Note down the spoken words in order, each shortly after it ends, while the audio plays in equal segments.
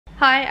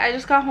Hi, I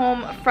just got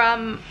home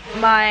from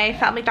my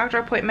family doctor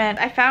appointment.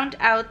 I found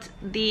out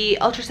the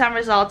ultrasound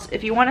results.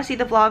 If you want to see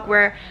the vlog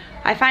where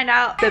I find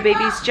out the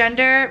baby's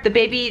gender, the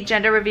baby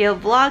gender reveal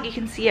vlog, you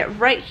can see it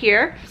right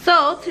here.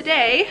 So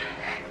today,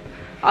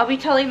 I'll be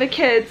telling the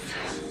kids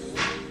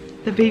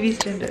the baby's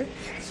gender.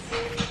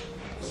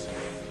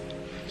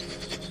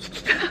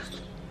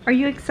 Are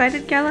you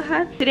excited,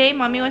 Galahad? Today,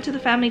 mommy went to the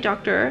family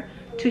doctor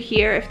to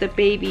hear if the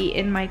baby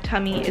in my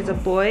tummy is a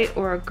boy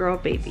or a girl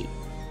baby.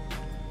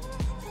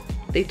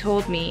 They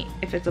told me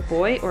if it's a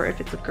boy or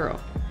if it's a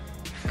girl,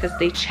 because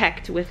they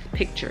checked with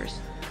pictures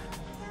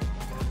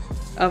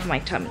of my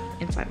tummy,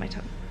 inside my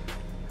tummy.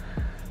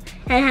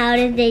 And how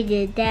did they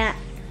do that?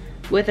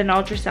 With an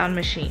ultrasound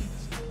machine.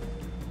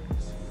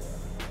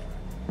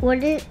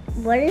 What is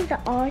the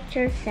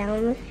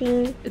ultrasound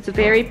machine? It's a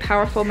very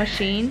powerful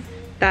machine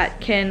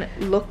that can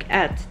look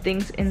at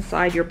things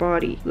inside your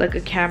body like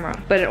a camera,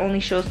 but it only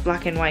shows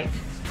black and white.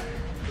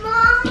 Mom,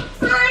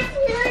 I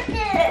do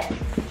this. Do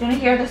you want to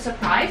hear the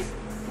surprise?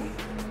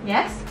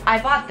 Yes? I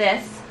bought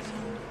this.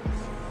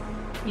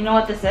 You know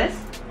what this is?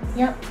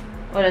 Yep.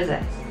 What is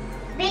it?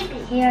 Baby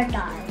hair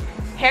ties.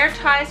 Hair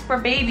ties for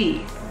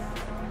babies.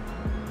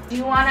 Do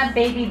you want a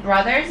baby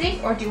brother,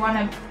 Zeke, or do you want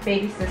a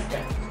baby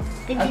sister?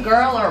 A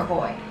girl or a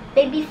boy?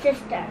 Baby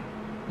sister.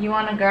 You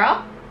want a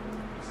girl?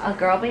 A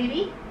girl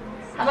baby?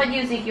 How about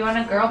you, Zeke? You want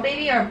a girl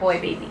baby or a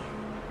boy baby?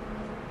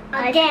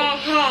 A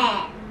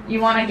Galahad. You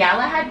want a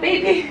Galahad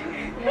baby?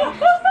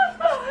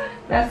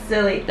 That's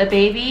silly. The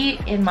baby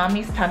in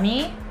mommy's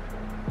tummy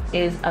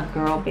is a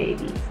girl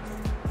baby.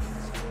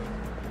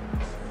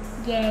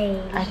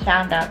 Yay. I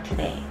found out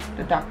today.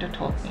 The doctor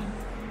told me.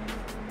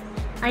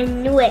 I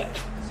knew it.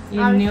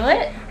 You knew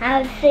it? I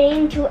was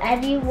saying to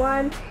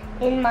everyone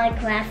in my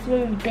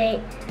classroom,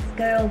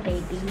 girl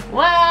baby.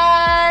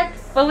 What?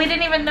 But we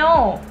didn't even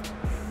know.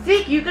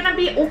 Zeke, you're gonna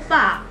be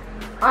oppa.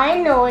 I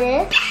know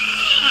this.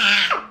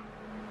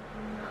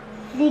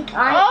 Zeke,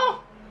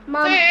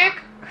 Mom.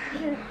 Zeke!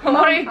 What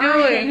are you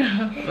doing?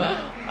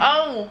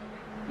 Oh,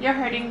 you're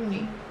hurting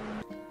me.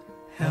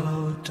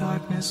 Hello,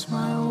 darkness,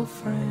 my old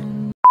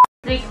friend.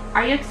 Zeke,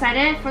 are you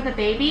excited for the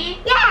baby?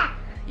 Yeah.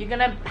 You're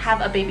gonna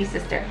have a baby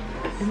sister.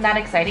 Isn't that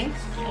exciting?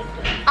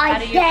 I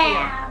do you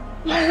dab.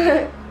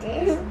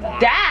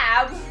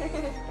 Dab?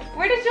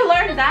 Where did you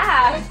learn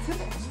that?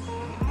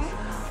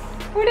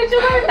 Where did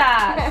you learn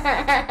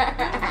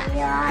that?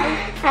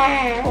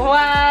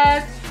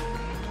 What?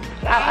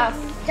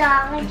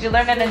 Did you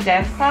learn it in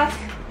dance class?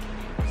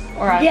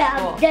 Or at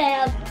school?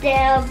 Dab.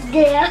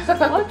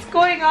 What's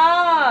going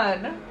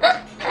on?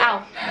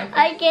 Ow.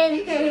 I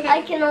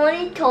can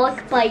only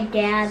talk by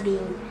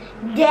dabbing.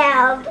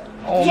 Dab.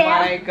 Oh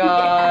dab. my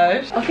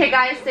gosh. Okay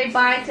guys, say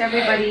bye to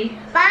everybody.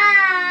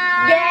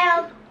 Bye.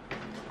 Dab.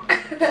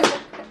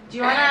 Do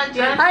you wanna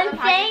I'm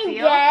saying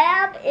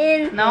dab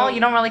in. No, you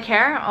don't really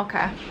care?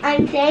 Okay.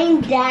 I'm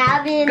saying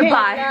dab in.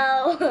 Goodbye.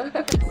 No.